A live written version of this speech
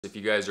If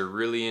you guys are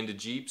really into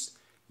Jeeps,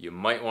 you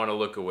might want to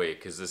look away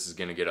because this is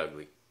going to get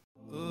ugly.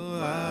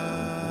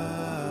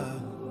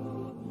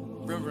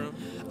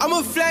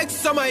 I'ma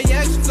flex on my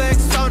ex,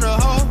 flex on the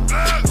hoe.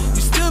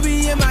 You still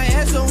be in my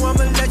head, so I'ma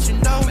let you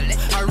know.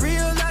 I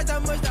realize how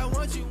much I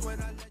want you when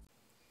I let you.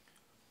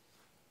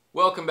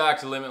 Welcome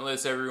back to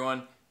Limitless,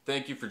 everyone.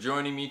 Thank you for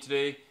joining me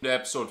today.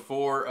 Episode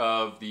 4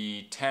 of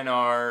the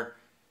 10R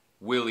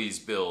Willys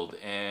build,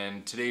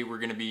 and today we're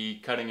going to be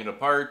cutting it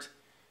apart.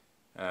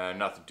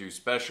 Nothing too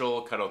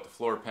special. Cut out the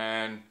floor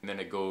pan, and then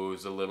it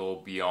goes a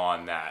little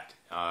beyond that.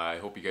 I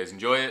hope you guys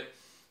enjoy it.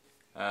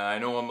 I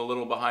know I'm a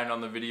little behind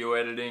on the video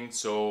editing,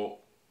 so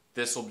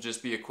this will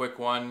just be a quick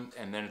one,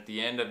 and then at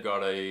the end I've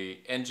got a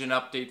engine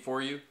update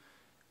for you.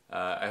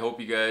 I hope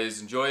you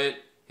guys enjoy it.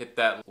 Hit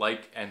that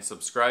like and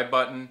subscribe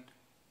button,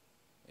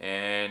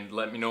 and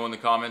let me know in the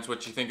comments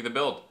what you think of the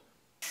build.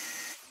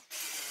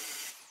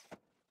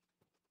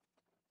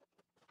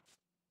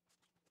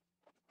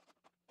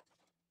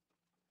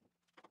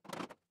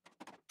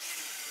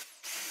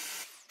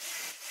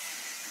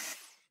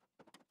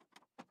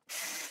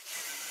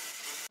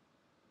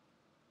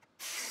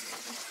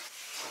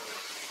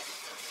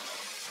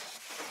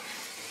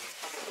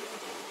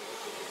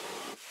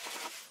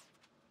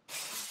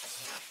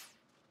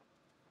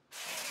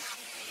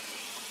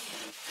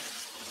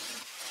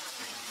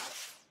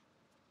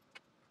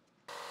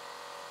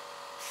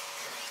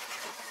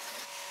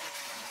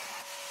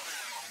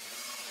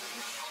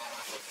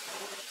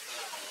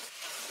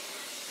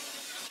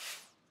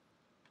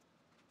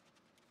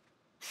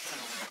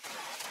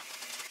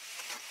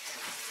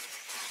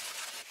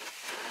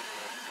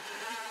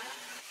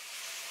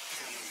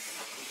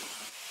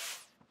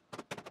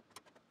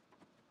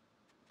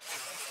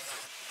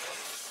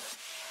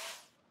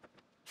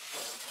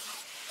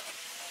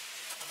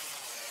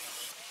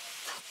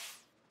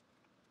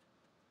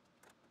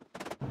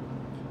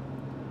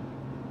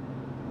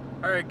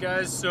 Alright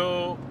guys,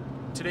 so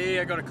today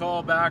I got a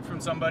call back from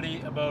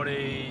somebody about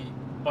a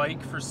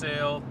bike for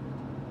sale.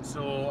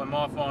 So I'm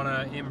off on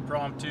an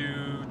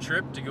impromptu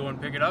trip to go and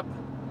pick it up,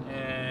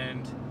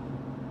 and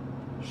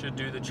should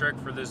do the trick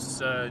for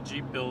this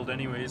Jeep build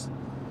anyways.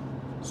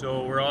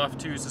 So we're off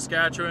to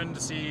Saskatchewan to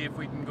see if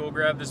we can go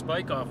grab this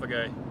bike off a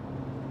guy.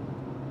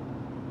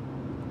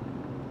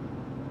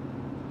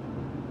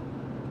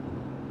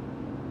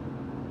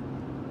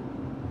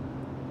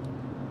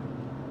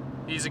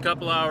 He's a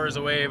couple hours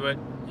away, but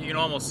you can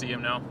almost see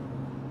him now.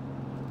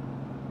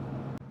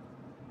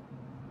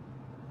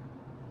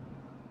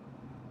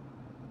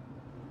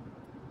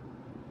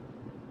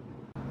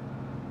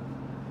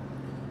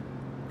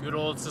 Good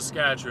old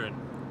Saskatchewan,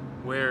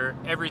 where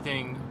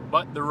everything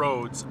but the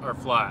roads are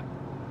flat.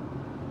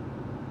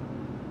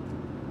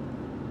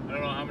 I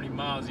don't know how many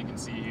miles you can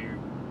see here.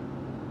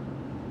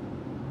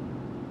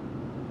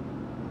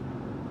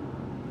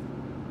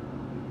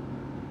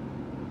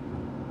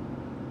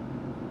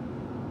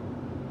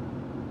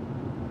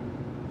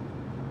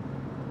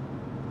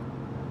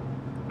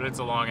 But it's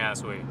a long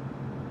ass way.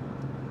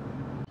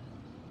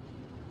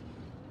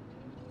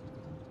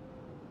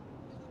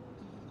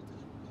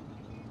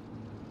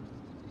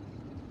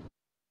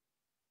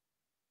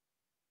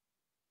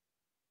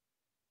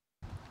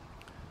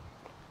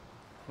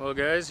 Well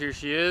guys, here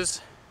she is.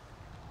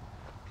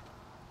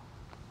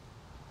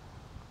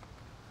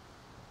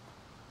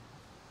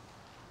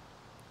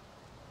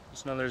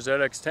 Just another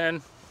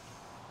ZX10.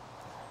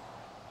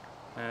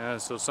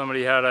 So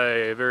somebody had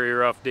a very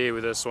rough day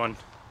with this one.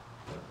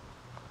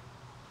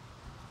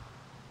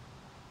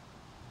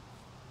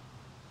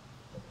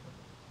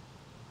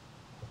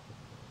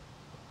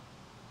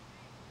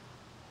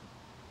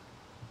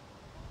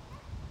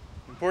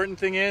 Important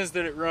thing is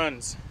that it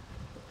runs.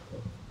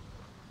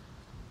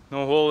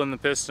 No hole in the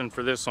piston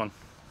for this one.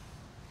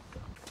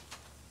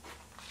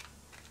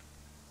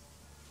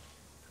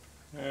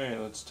 Alright,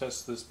 let's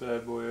test this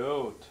bad boy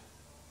out.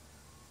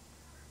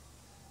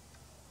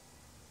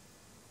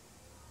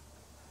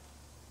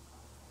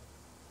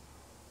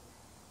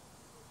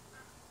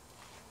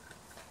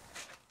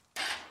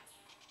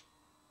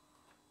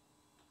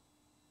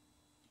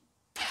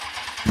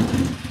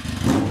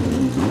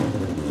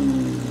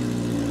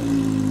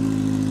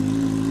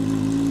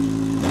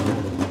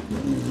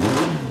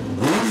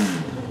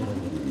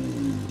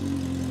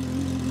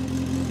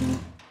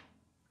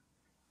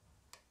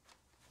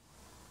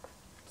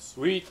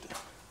 Sweet.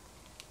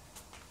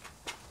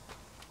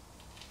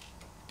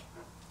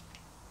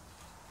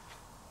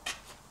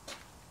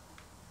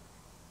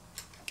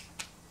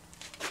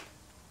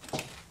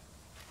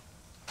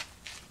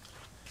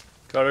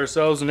 Got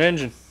ourselves an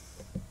engine.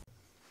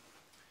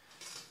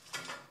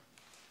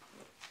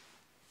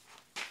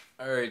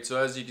 Alright, so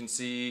as you can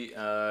see,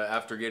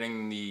 after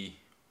getting the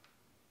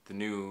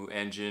new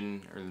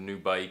engine, or the new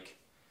bike,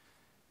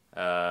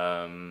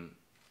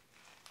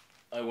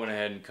 I went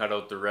ahead and cut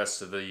out the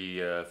rest of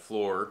the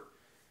floor,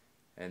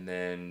 and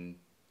then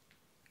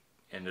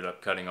ended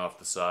up cutting off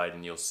the side,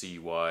 and you'll see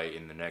why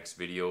in the next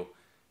video.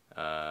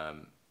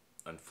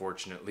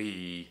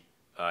 Unfortunately,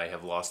 I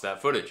have lost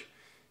that footage.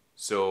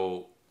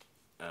 So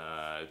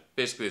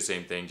Basically the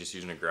same thing, just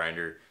using a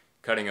grinder,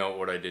 cutting out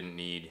what I didn't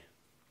need,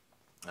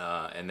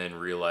 and then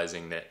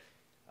realizing that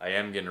I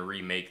am going to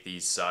remake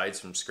these sides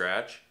from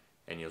scratch,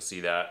 and you'll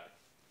see that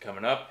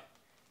coming up.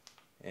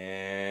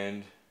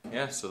 And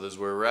yeah, so this is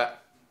where we're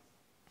at.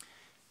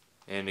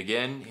 And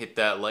again, hit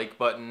that like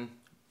button.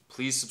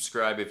 Please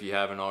subscribe if you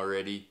haven't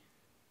already.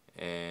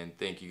 And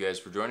thank you guys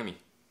for joining me.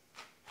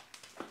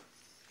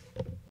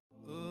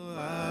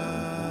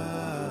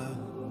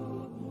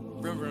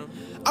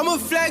 I'ma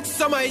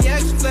flex on my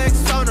ex,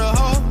 flex on the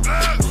hoe.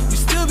 You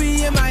still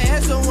be in my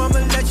head, so I'ma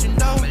let you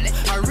know.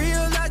 I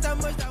realize